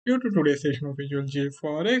you to today's session of Visual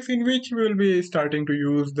JForex, in which we will be starting to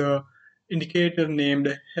use the indicator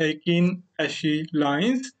named Heikin Ashi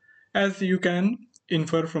lines. As you can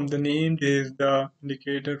infer from the name, this is the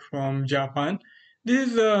indicator from Japan. This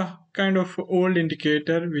is a kind of old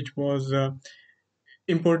indicator which was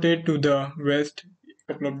imported to the West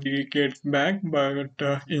a couple of decades back, but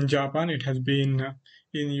in Japan it has been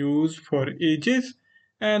in use for ages,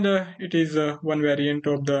 and it is one variant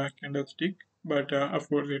of the candlestick, but of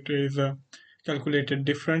course it is calculated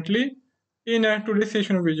differently. In today's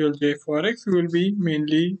session of Visual J Forex, we will be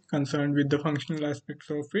mainly concerned with the functional aspects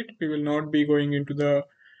of it. We will not be going into the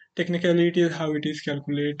technicalities, how it is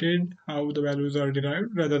calculated, how the values are derived.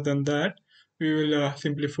 Rather than that, we will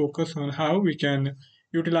simply focus on how we can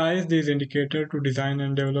utilize this indicator to design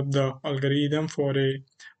and develop the algorithm for a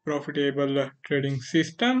profitable trading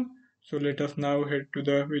system. So let us now head to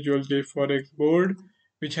the Visual JForex board,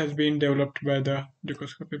 which has been developed by the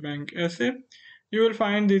Dukascopy Bank SA. You will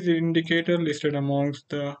find this indicator listed amongst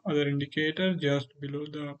the other indicators just below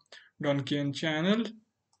the Donchian channel.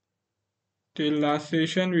 Till last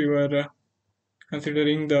session, we were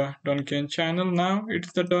considering the Donchian channel. Now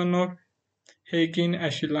it's the turn of Heikin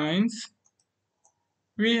Ashi lines.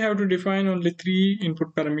 We have to define only three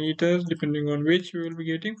input parameters, depending on which we will be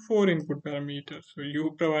getting four input parameters. So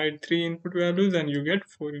you provide three input values and you get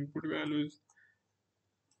four input values.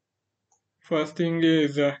 First thing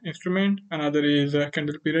is instrument, another is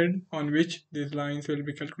candle period on which these lines will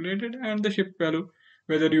be calculated, and the shift value,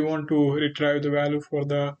 whether you want to retrieve the value for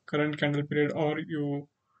the current candle period, or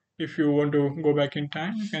if you want to go back in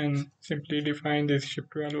time, you can simply define this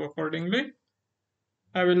shift value accordingly.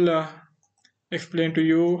 I will explain to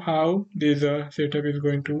you how this setup is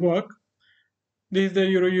going to work. This is the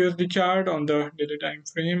Euro USD chart on the daily time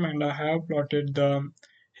frame, and I have plotted the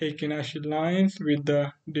Heikin Ashi lines with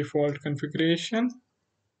the default configuration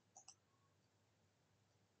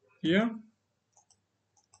here,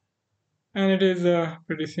 and it is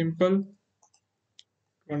pretty simple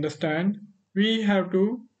to understand. We have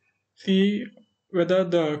to see whether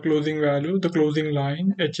the closing value, the closing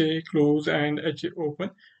line, HA close and HA open,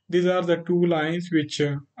 these are the two lines which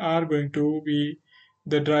are going to be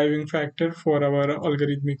the driving factor for our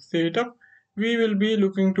algorithmic setup. We will be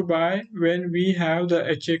looking to buy when we have the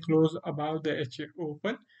HA close above the HA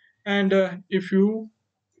open, and if you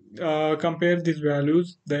compare these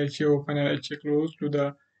values, the HA open and HA close, to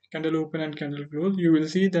the candle open and candle close, you will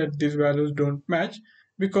see that these values don't match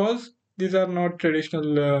because these are not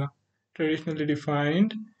traditionally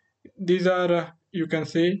defined. These are you can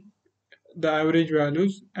say the average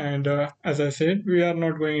values, and as I said, we are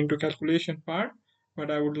not going into calculation part,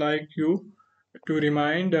 but I would like you to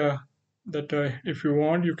remind that if you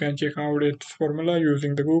want, you can check out its formula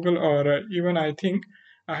using the Google, or even I think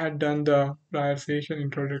I had done the prior session,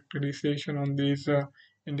 introductory session on this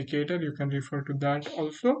indicator. You can refer to that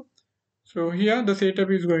also. So here the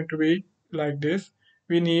setup is going to be like this.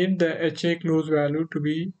 We need the HA close value to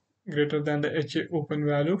be greater than the HA open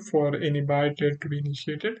value for any buy trade to be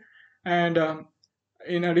initiated, and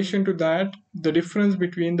in addition to that, the difference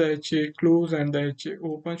between the HA close and the HA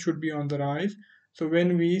open should be on the rise. So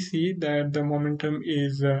when we see that the momentum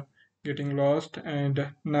is getting lost and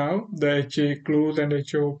now the HA close and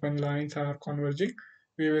HA open lines are converging,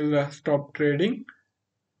 we will stop trading.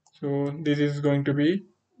 So this is going to be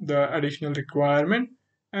the additional requirement.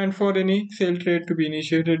 And for any sell trade to be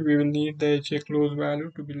initiated, we will need the HA close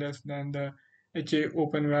value to be less than the HA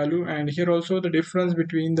open value. And here also the difference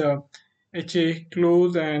between the HA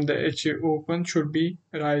close and the HA open should be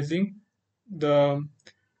rising. The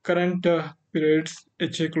current periods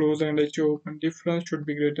HA close and HA open difference should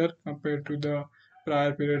be greater compared to the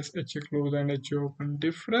prior periods HA close and HA open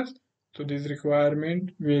difference. So this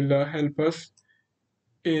requirement will help us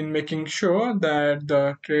in making sure that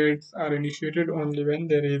the trades are initiated only when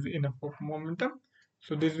there is enough of momentum.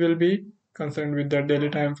 So this will be concerned with the daily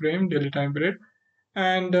time frame, daily time period,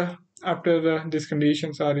 and after these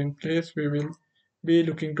conditions are in place, we will be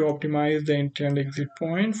looking to optimize the entry and exit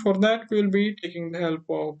point. For that, we will be taking the help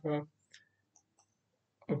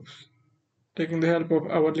of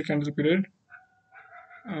hourly candle period,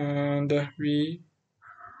 and we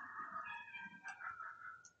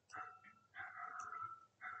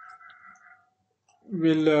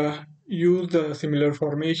will use the similar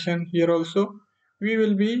formation here also. We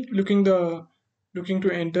will be looking to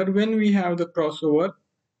enter when we have the crossover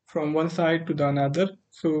from one side to the another.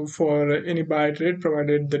 So for any buy trade,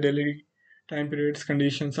 provided the daily time periods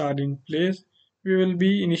conditions are in place, we will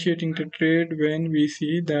be initiating the trade when we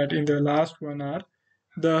see that in the last 1 hour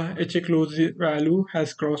the HA close value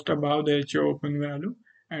has crossed above the HA open value,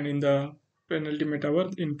 and in the penultimate hour,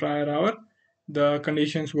 in prior hour, the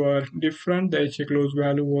conditions were different. The HA close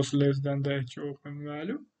value was less than the HA open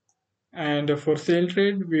value. And for sale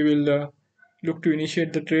trade, we will look to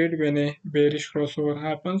initiate the trade when a bearish crossover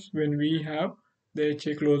happens, when we have the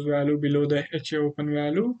HA close value below the HA open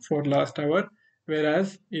value for last hour,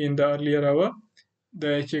 whereas in the earlier hour,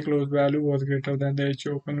 the HA close value was greater than the HA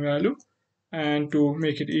open value. And to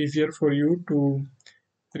make it easier for you to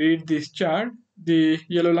read this chart, the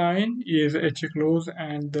yellow line is HA close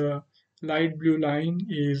and the light blue line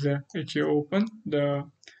is HA open. The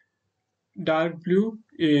dark blue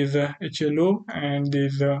is HA low and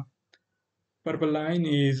this purple line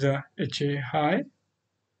is HA high.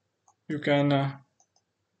 You can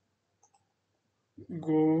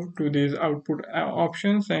go to these output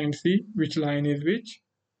options and see which line is which.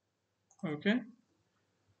 Okay.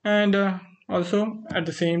 And also at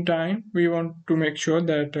the same time, we want to make sure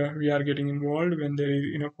that we are getting involved when there is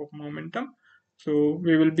enough of momentum. So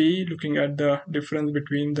we will be looking at the difference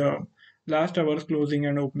between the last hour's closing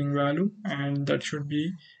and opening value, and that should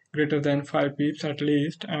be greater than 5 pips at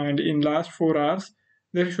least. And in last 4 hours,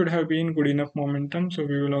 there should have been good enough momentum. So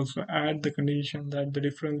we will also add the condition that the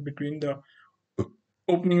difference between the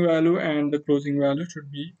opening value and the closing value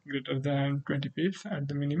should be greater than 20 pips at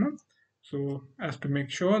the minimum. So as to make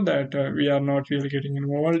sure that we are not really getting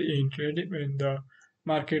involved in trading when the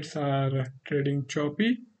markets are trading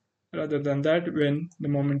choppy. Rather than that, when the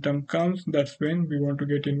momentum comes, that's when we want to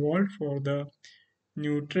get involved for the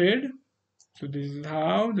new trade. So this is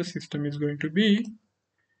how the system is going to be.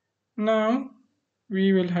 Now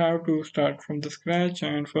we will have to start from the scratch,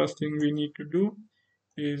 and first thing we need to do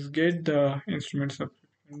is get the instrument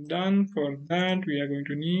subscription done. For that, we are going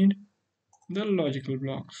to need the logical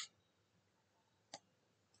blocks.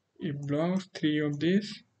 If blocks 3 of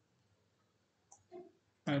these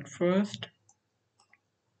at first,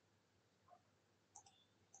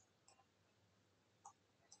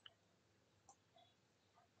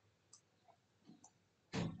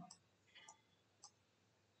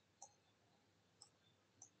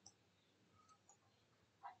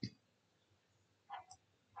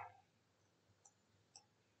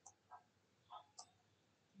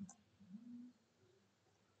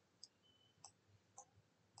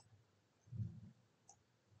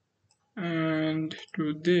 and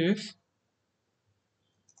to this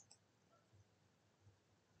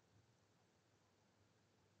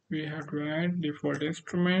we have to add default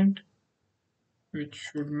instrument, which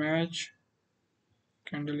should match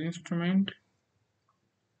candle instrument.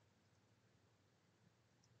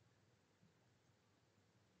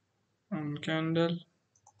 On candle,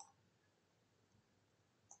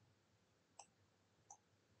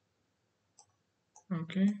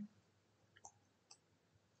 okay.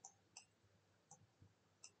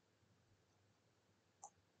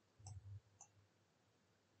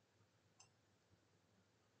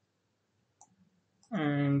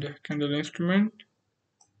 And candle instrument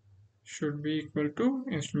should be equal to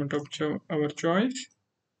instrument of our choice,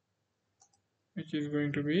 which is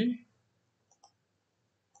going to be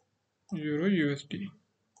Euro USD.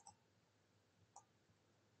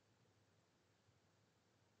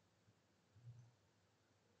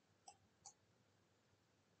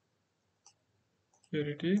 Here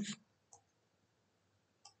it is.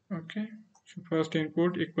 Okay, so first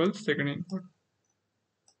input equals second input.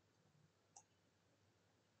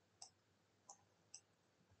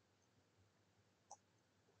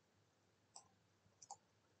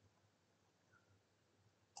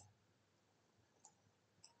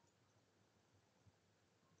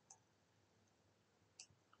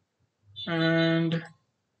 And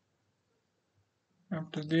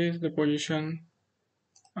after this, the position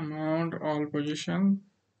amount, all position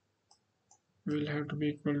will have to be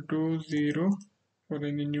equal to 0 for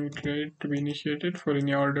any new trade to be initiated, for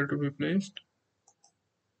any order to be placed.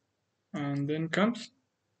 And then comes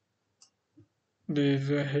these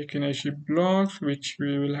Heikin Ashi blocks, which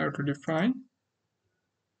we will have to define.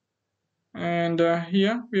 And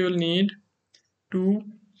here we will need two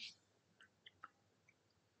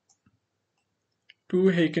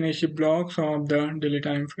Heikin Ashi blocks of the daily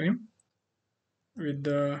time frame with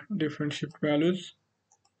the different shift values.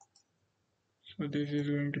 So this is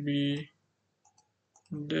going to be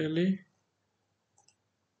daily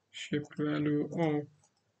shift value of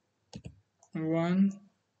 1,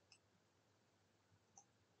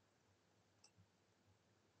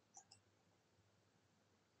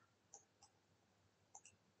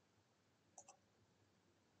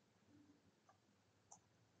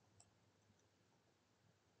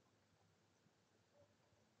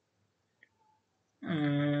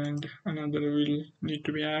 and another will need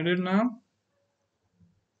to be added now.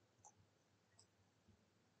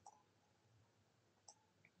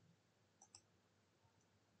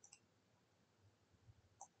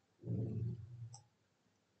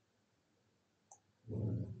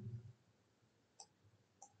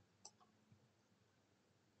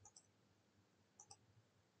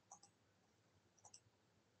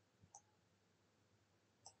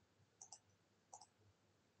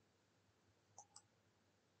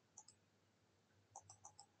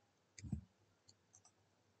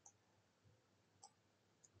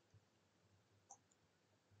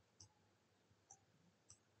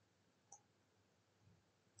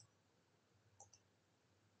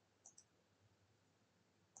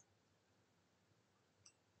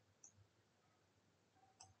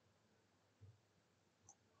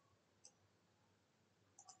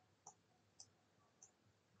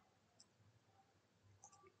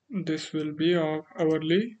 This will be of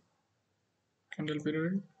hourly candle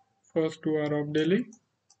period. First two are of daily.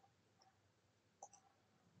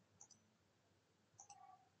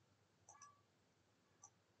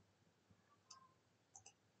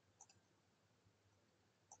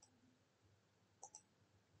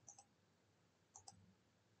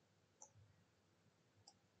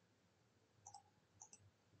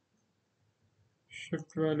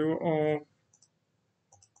 Shift value of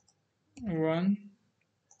 1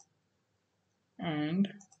 and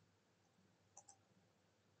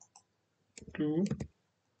 2.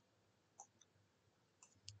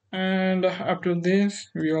 And after this,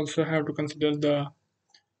 we also have to consider the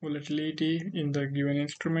volatility in the given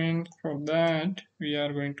instrument. For that, we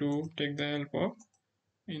are going to take the help of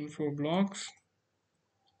info blocks.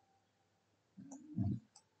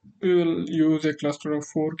 We will use a cluster of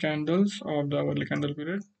 4 candles of the hourly candle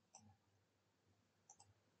period.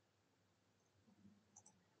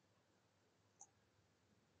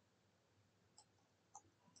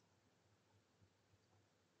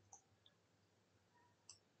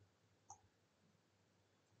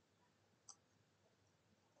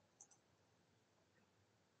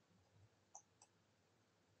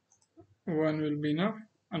 One will be enough,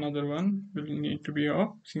 another one will need to be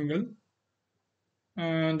of single,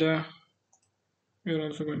 and we are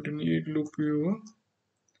also going to need loop viewer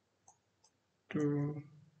to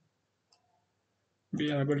be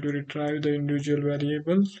able to retrieve the individual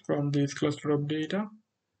variables from this cluster of data.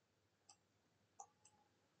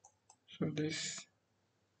 So this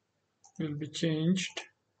will be changed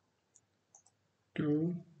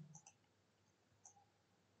to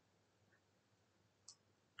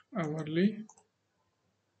hourly.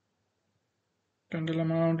 Candle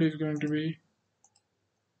amount is going to be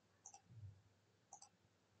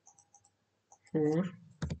 4.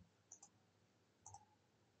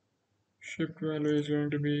 Shift value is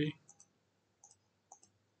going to be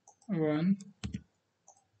 1.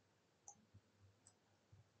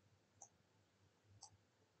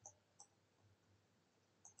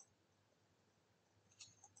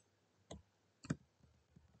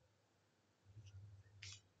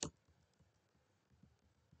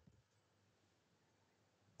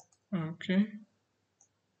 Okay.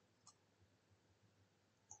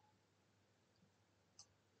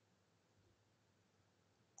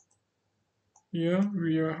 Here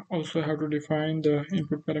we also have to define the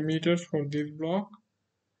input parameters for this block,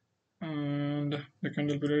 and the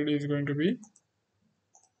candle period is going to be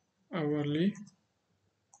hourly.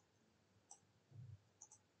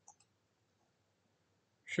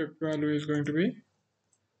 Shift value is going to be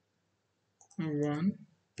 1.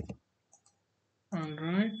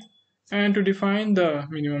 Alright. And to define the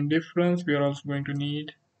minimum difference, we are also going to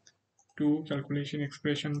need 2 calculation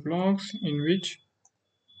expression blocks in which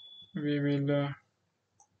we will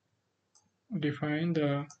define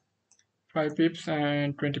the 5 pips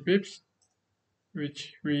and 20 pips,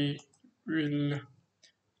 which we will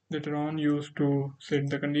later on use to set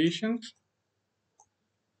the conditions.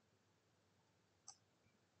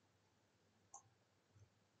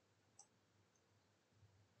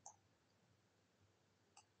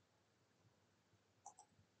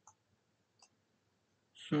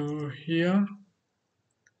 So here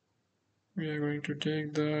we are going to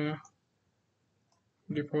take the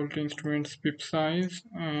default instrument's pip size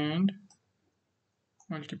and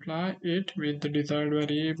multiply it with the desired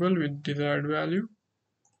variable with desired value.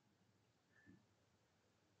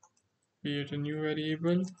 Create a new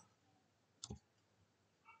variable.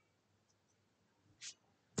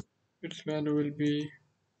 Its value will be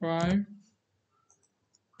 5.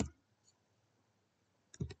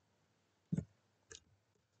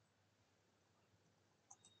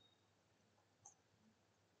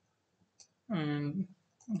 And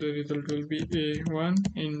the result will be A1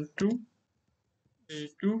 into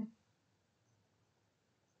A2.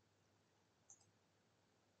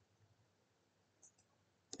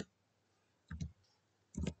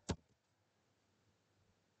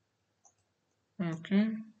 Okay,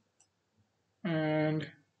 and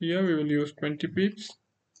here we will use 20 pips.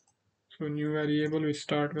 So new variable with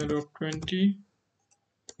start value of 20.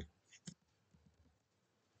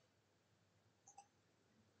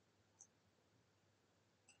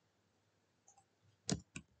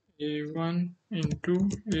 A1 into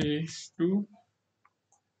A2.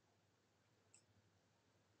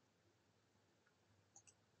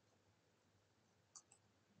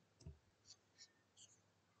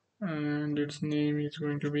 And its name is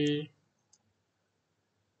going to be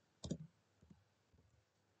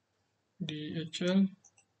DHL.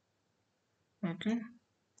 Okay,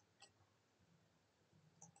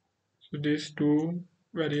 so these two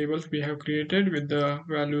variables we have created with the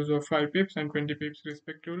values of 5 pips and 20 pips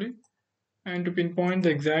respectively. And to pinpoint the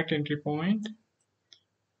exact entry point,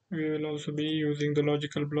 we will also be using the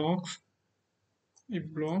logical blocks, if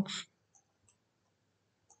blocks.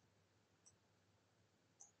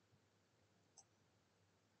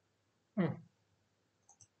 Oh,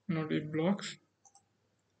 not if blocks,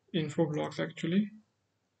 info blocks actually.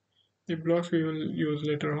 If blocks we will use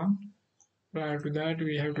later on. Prior to that,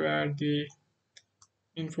 we have to add the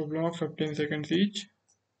info blocks of 10 seconds each.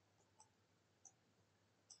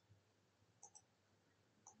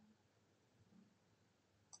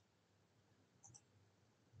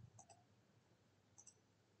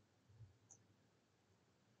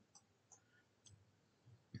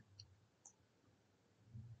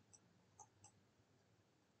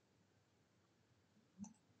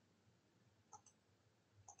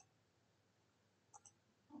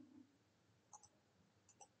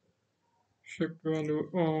 Shift value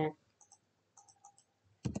of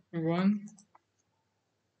 1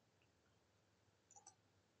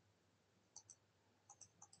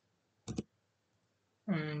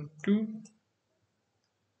 and 2.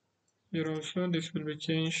 Here also this will be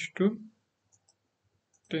changed to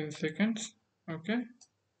 10 seconds. Okay,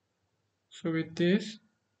 so with this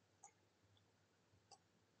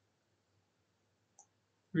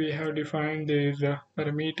we have defined these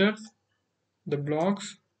parameters, the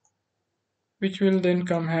blocks, which will then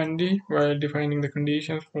come handy while defining the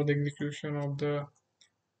conditions for the execution of the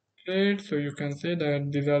trade. So you can say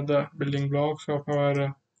that these are the building blocks of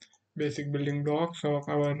our basic building blocks of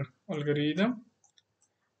our algorithm.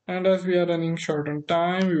 And as we are running short on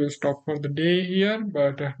time, we will stop for the day here,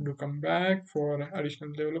 but do come back for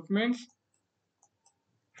additional developments.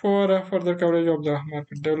 For further coverage of the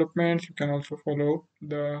market developments, you can also follow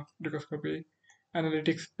the Dukascopy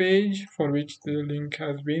analytics page, for which the link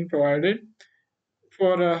has been provided.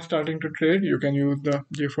 For starting to trade, you can use the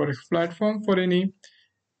JForex platform. For any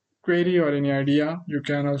query or any idea, you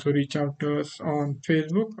can also reach out to us on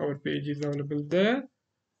Facebook. Our page is available there.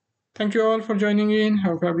 Thank you all for joining in.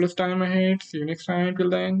 Have a fabulous time ahead. See you next time. Till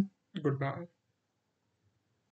then, goodbye.